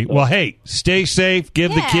right, buddy. Well, hey, stay safe.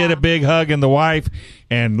 Give the kid a big hug and the wife,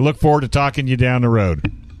 and look forward to talking to you down the road.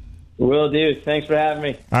 Will do. Thanks for having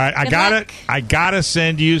me. All right, I gotta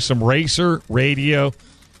send you some Racer Radio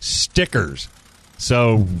stickers.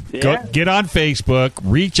 So go get on Facebook,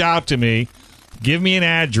 reach out to me, give me an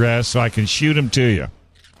address so I can shoot them to you.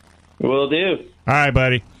 Will do. All right,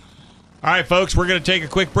 buddy. All right, folks, we're going to take a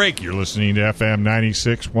quick break. You're listening to FM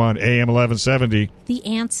 96.1 AM 1170. The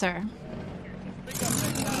Answer.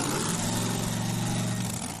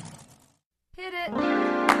 Hit it.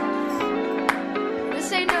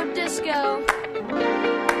 This ain't no disco.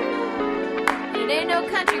 It ain't no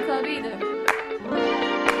country club either.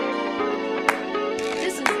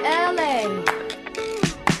 This is LA.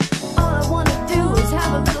 All I wanna do is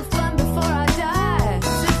have a little fun before I die.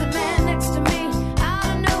 There's a man next to me out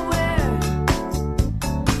of nowhere.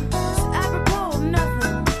 It's apropos of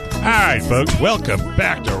nothing. All right, folks, welcome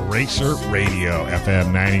back to Racer Radio,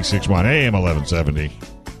 FM 96.1 AM 1170.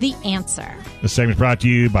 The Answer. This segment is brought to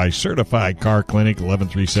you by Certified Car Clinic,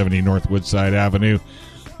 11370 North Woodside Avenue.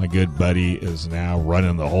 My good buddy is now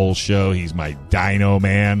running the whole show. He's my dyno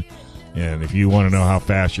man. And if you want to know how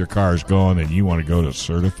fast your car is going, then you want to go to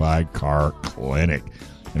Certified Car Clinic.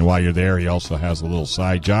 And while you're there, he also has a little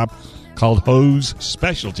side job called Hose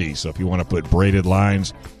Specialty. So if you want to put braided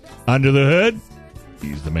lines under the hood,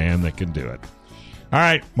 he's the man that can do it. All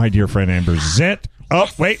right, my dear friend Amber Zent. Oh,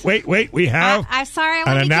 wait. We have I'm sorry. I an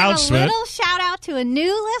want to announcement. give a little shout out to a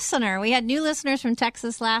new listener. We had new listeners from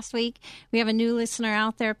Texas last week. We have a new listener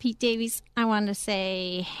out there, Pete Davies. I wanted to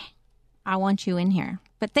say I want you in here.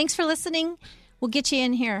 But thanks for listening. We'll get you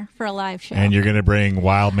in here for a live show. And you're going to bring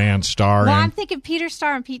Wildman Starr in? Well, I'm thinking Peter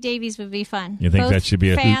Starr and Pete Davies would be fun. You think that should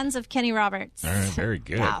be fans of Kenny Roberts. All right, very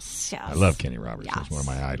good. Yes. I love Kenny Roberts. Yes. He's one of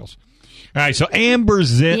my idols. All right, so Amber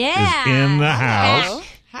Zent is in the house. Hello.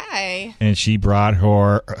 Hi. And she brought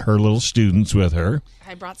her little students with her.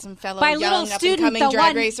 I brought some fellow By young up-and-coming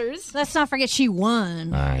drag racers. Let's not forget she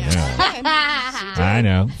won. I know. I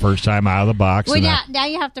know. First time out of the box. Well, now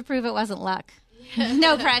you have to prove it wasn't luck.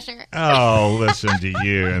 No pressure. Oh, listen to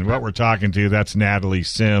you. And what we're talking to, that's Natalie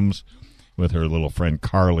Sims with her little friend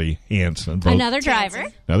Carly Hansen. Another driver.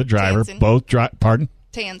 Tansen. Both pardon?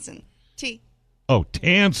 Tansen. T. Oh,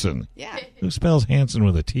 Tansen. Yeah. Who spells Hansen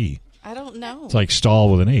with a T? I don't know. It's like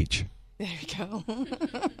stall with an H. There you go.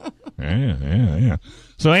 Yeah.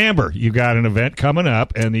 So, Amber, you got an event coming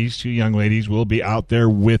up, and these two young ladies will be out there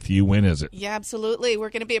with you. When is it? Yeah, absolutely. We're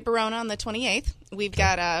going to be at Verona on the 28th. We've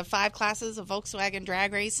got 5 classes of Volkswagen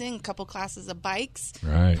drag racing, a couple classes of bikes,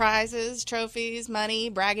 prizes, trophies, money,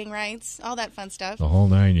 bragging rights, all that fun stuff. The whole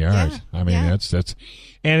 9 yards. Yeah. I mean, that's,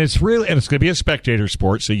 and it's going to be a spectator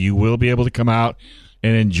sport, so you will be able to come out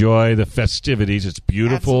and enjoy the festivities. It's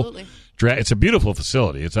beautiful. Absolutely. It's a beautiful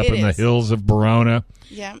facility. It's up in the hills of Verona,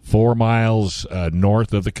 4 miles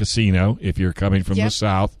north of the casino if you're coming from the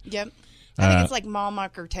south. Yep. I think it's like mile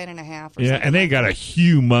marker 10.5 or something. Yeah, and they got a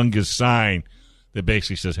humongous sign that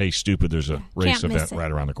basically says, "Hey, stupid, there's a race event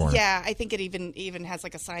right around the corner." Yeah, I think it even has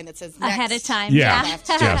like a sign that says ahead next. of time. Yeah.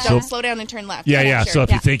 Don't slow down and turn left. Yeah. Sure. So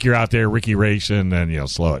if you think you're out there Ricky racing, then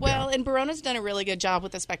slow it down. Well, and Barona's done a really good job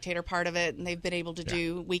with the spectator part of it, and they've been able to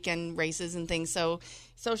do weekend races and things. So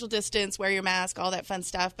social distance, wear your mask, all that fun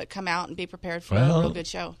stuff, but come out and be prepared for a real good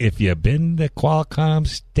show. If you've been to Qualcomm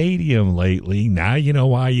Stadium lately, now you know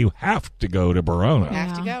why you have to go to Barona.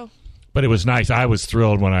 Have to go. But it was nice. I was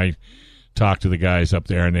thrilled when I talked to the guys up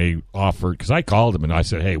there, and they offered, because I called them and I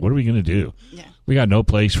said, "Hey, what are we going to do? Yeah. We got no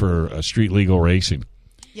place for street legal racing."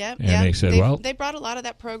 Yep. And they said, they brought a lot of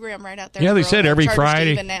that program right out there. Yeah, they said every Charger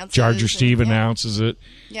Friday, Steve Charger Steve announces it.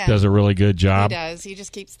 Yeah. Does a really good job. He does. He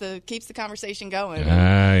just keeps the conversation going.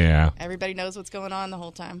 Yeah. Everybody knows what's going on the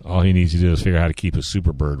whole time. All he needs to do is figure out how to keep a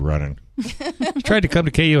Superbird running. He tried to come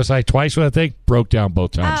to KUSI twice with that thing, broke down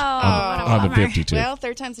both times on the 52. Well,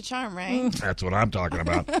 third time's a charm, right? That's what I'm talking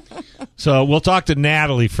about. So we'll talk to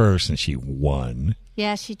Natalie first, and she won.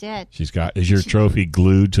 Yeah, she did. Is your trophy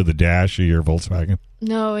glued to the dash of your Volkswagen?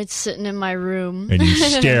 No, it's sitting in my room. And you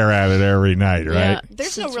stare at it every night, right? Yeah,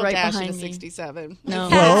 There's no real dash in a 67. No.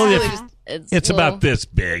 Well, it's about this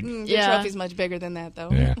big. The trophy's much bigger than that, though.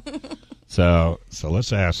 Yeah. So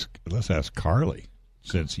let's ask Carly,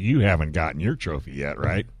 since you haven't gotten your trophy yet,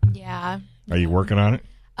 right? Yeah. Are you working on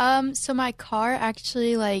it? So my car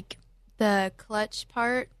actually, like the clutch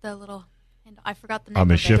part, the little, I forgot the name on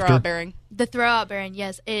the of shifter? it. Throwout bearing. The throwout bearing,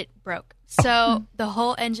 yes, it broke. So the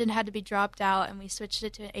whole engine had to be dropped out, and we switched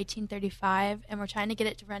it to an 1835, and we're trying to get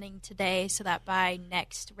it to running today so that by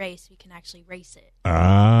next race we can actually race it. But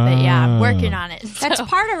yeah, I'm working on it. That's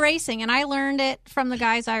part of racing, and I learned it from the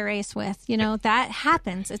guys I race with. That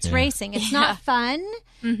happens. It's racing. It's not fun,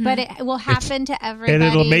 but it will happen to everybody. And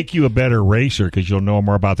it'll make you a better racer because you'll know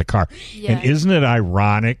more about the car. Yeah. And isn't it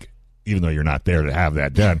ironic, even though you're not there to have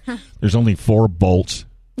that done, there's only 4 bolts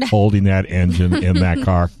holding that engine in that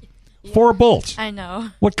car? 4 bolts. I know.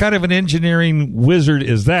 What kind of an engineering wizard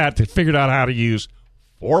is that figured out how to use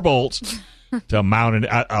 4 bolts to mount it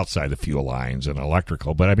outside the fuel lines and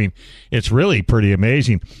electrical? But, I mean, it's really pretty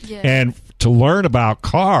amazing. Yeah. And to learn about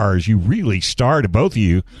cars, you really both of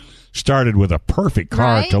you started with a perfect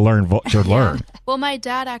car to learn. Well, my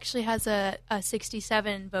dad actually has a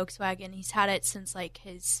 67 Volkswagen. He's had it since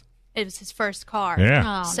it was his first car.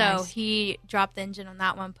 Yeah. So he dropped the engine on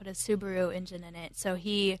that one, put a Subaru engine in it. So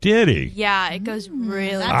Did he? Yeah, it goes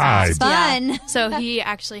really fast. Fun. Yeah. So he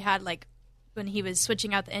actually had when he was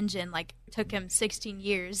switching out the engine, took him 16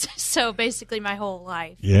 years. So basically my whole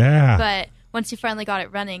life. Yeah. But once he finally got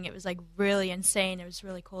it running, it was really insane. It was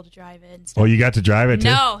really cool to drive it and stuff. Oh, you got to drive it too?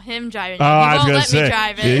 No, him driving it. Oh, He I was won't going to let say. me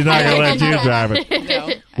drive it. He's not going to let you drive it.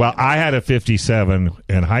 No. Well, I had a 57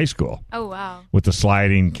 in high school. Oh, wow. With the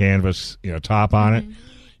sliding canvas, top on it.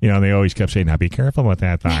 They always kept saying, "Now be careful with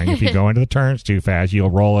that thing. If you go into the turns too fast, you'll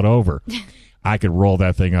roll it over." I could roll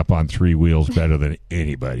that thing up on 3 wheels better than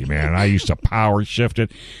anybody, man. And I used to power shift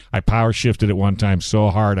it. I power shifted it one time so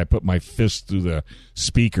hard I put my fist through the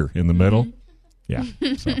speaker in the middle. Yeah.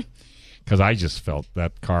 Because I just felt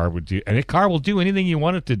that car would do, and a car will do anything you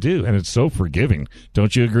want it to do, and it's so forgiving.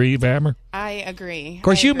 Don't you agree, Bammer? I agree. Of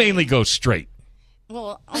course, you mainly go straight.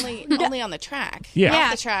 Well, only on the track. Yeah.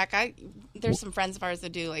 Off the track, there's some friends of ours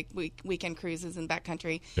that do weekend cruises in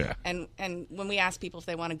backcountry. Yeah. And when we ask people if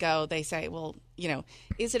they want to go, they say, "Well,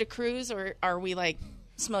 is it a cruise or are we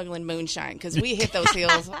smuggling moonshine?" Because we hit those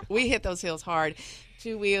hills. We hit those hills hard.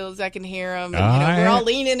 2 wheels, I can hear them. And, we're all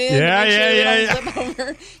leaning in. Yeah, to make sure yeah, we don't slip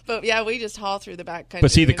over. But yeah, we just haul through the backcountry. But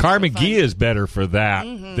see, the Carnegie is better for that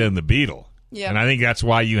than the Beetle. Yeah. And I think that's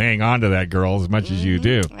why you hang on to that girl as much as you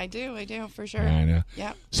do. I do, for sure. I know.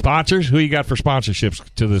 Yep. Sponsors? Who you got for sponsorships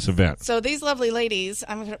to this event? So these lovely ladies,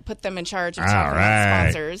 I'm going to put them in charge of All talking right.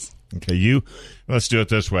 about sponsors. Okay, let's do it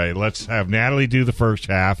this way. Let's have Natalie do the first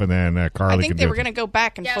half, and then Carly I can think do they it. were going to go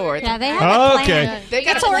back and forth. Yeah, they have a plan. They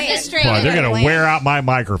got It's a plan. orchestrated. Boy, they're going to wear out my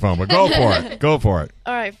microphone, but go for it. Go for it.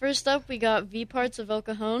 All right, first up, we got V Parts of El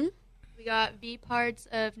Cajon. We got V Parts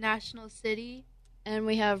of National City. And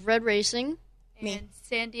we have Red Racing. And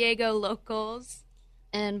San Diego Locals.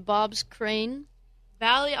 And Bob's Crane.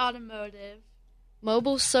 Valley Automotive.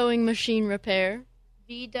 Mobile Sewing Machine Repair.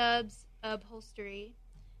 V-Dubs Upholstery.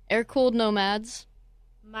 Air-Cooled Nomads.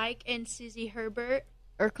 Mike and Susie Herbert.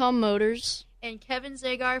 Urcom Motors. And Kevin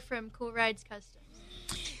Zagar from Cool Rides Customs.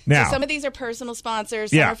 Now, so some of these are personal sponsors,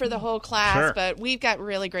 some are for the whole class, but we've got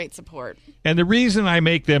really great support. And the reason I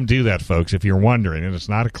make them do that, folks, if you're wondering, and it's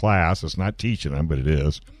not a class, it's not teaching them, but it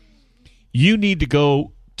is, you need to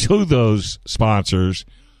go to those sponsors,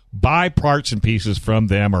 buy parts and pieces from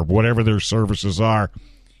them or whatever their services are,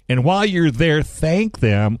 and while you're there, thank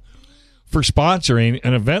them for sponsoring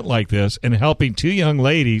an event like this and helping two young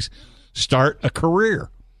ladies start a career.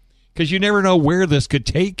 Because you never know where this could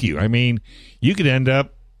take you. I mean, you could end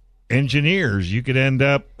up engineers. You could end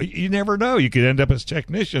up, you never know. You could end up as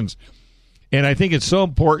technicians. And I think it's so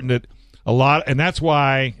important that and that's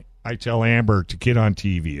why I tell Amber to get on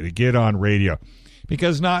TV, to get on radio,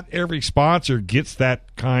 because not every sponsor gets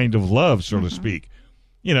that kind of love, so to speak.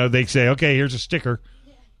 You know, they say, okay, here's a sticker.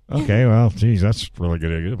 Okay, well, geez, that's really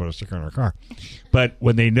good idea to put a sticker on our car. But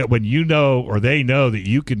when they know that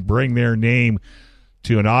you can bring their name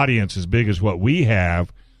to an audience as big as what we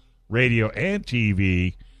have, radio and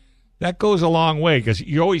TV, that goes a long way, because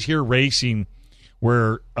you always hear racing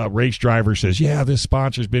where a race driver says, yeah, this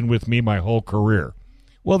sponsor's been with me my whole career.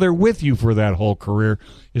 Well, they're with you for that whole career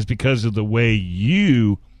is because of the way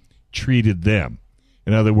you treated them.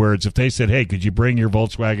 In other words, if they said, hey, could you bring your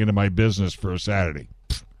Volkswagen to my business for a Saturday?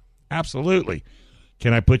 Pfft, absolutely.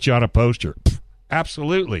 Can I put you on a poster? Pfft,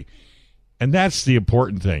 absolutely. And that's the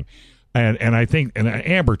important thing. And I think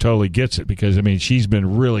Amber totally gets it, because, I mean, she's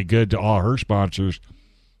been really good to all her sponsors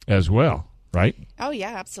as well, right? Oh, yeah,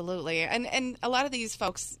 absolutely. And a lot of these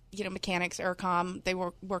folks, you know, mechanics, Aircom, they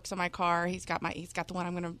works on my car. He's got the one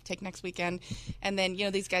I'm going to take next weekend. And then, you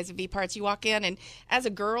know, these guys at V-Parts, you walk in, and as a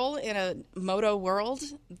girl in a moto world,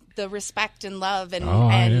 the respect and love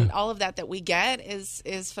and all of that we get is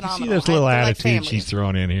phenomenal. You see this little attitude she's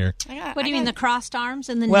throwing in here. What do you mean, the crossed arms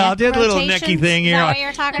and the neck rotations? Did a little necky thing here. Is that what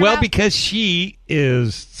you're talking about? Because she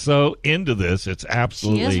is so into this. It's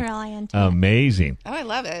absolutely she is really into amazing. Oh, I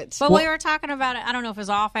love it. But we were talking about it. I don't know if it was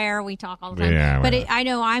off air. We talk all the time. Yeah, but I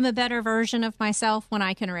know I'm a better version of myself when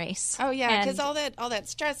I can race. Oh, yeah, because all that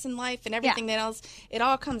stress in life and everything that else, it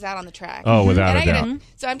all comes out on the track. Oh, without a doubt.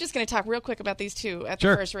 So I'm just going to talk real quick about these two at the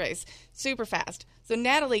Sure. first race. Super fast. So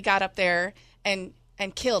Natalie got up there and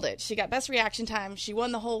killed it. She got best reaction time. She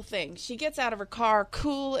won the whole thing. She gets out of her car,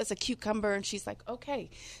 cool as a cucumber, and she's like, okay,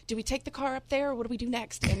 do we take the car up there, or what do we do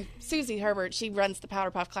next? And Susie Herbert, she runs the Powder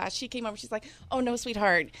Puff class. She came over. She's like, oh, no,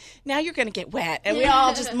 sweetheart, now you're going to get wet. And we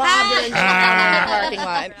all just mobbed her in the parking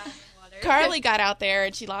lot. Carly got out there,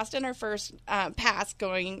 and she lost in her first pass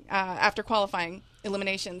going after qualifying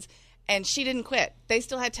eliminations. And she didn't quit. They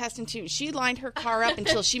still had test and two. She lined her car up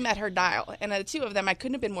until she met her dial. And the two of them, I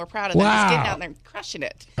couldn't have been more proud of them. Just getting out there and crushing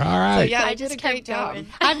it. All right. So, yeah, they did a great job.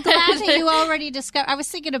 I'm glad that you already discovered. I was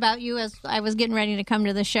thinking about you as I was getting ready to come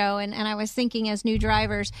to the show. And I was thinking, as new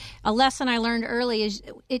drivers, a lesson I learned early is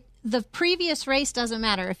the previous race doesn't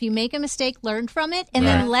matter. If you make a mistake, learn from it, and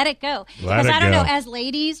then let it go. Because I don't know, as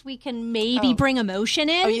ladies, we can maybe bring emotion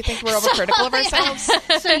in. Oh, you think we're overcritical of ourselves?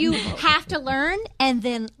 So you have to learn and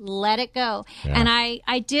then let it go. Yeah. And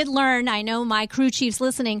I did learn, I know my crew chief's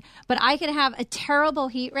listening, but I can have a terrible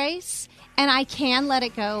heat race, and I can let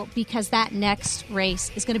it go because that next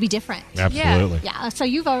race is going to be different. Absolutely. Yeah, so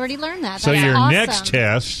you've already learned that. So That's your awesome. next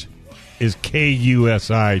test is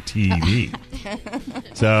KUSI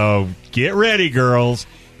TV. So get ready, girls,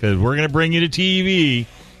 because we're going to bring you to TV,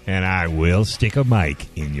 and I will stick a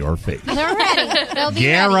mic in your face. They're ready. They'll be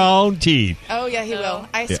Guaranteed. Oh, yeah, he will.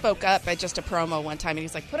 I spoke up at just a promo one time, and he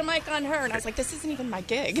was like, put a mic on her. And I was like, this isn't even my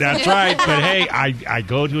gig. That's right. But, hey, I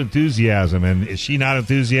go to enthusiasm, and is she not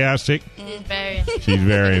enthusiastic? Very. She's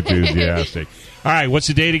very enthusiastic. All right, what's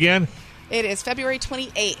the date again? It is February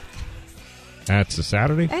 28th. That's a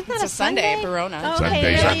Saturday? Isn't that It's a Sunday at Verona. Oh,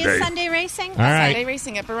 Sunday, okay. Sunday. Is Sunday racing? All right. Sunday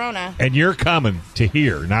racing at Verona. And you're coming to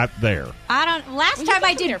here, not there. Last time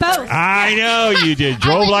I did both. I know you did.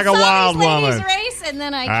 Drove like a wild woman. Race, and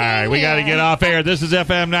then I All right, we got to get off air. This is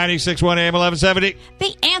FM 96.1 AM 1170.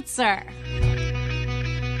 The Answer.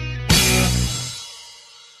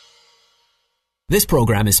 This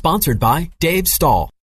program is sponsored by Dave Stahl.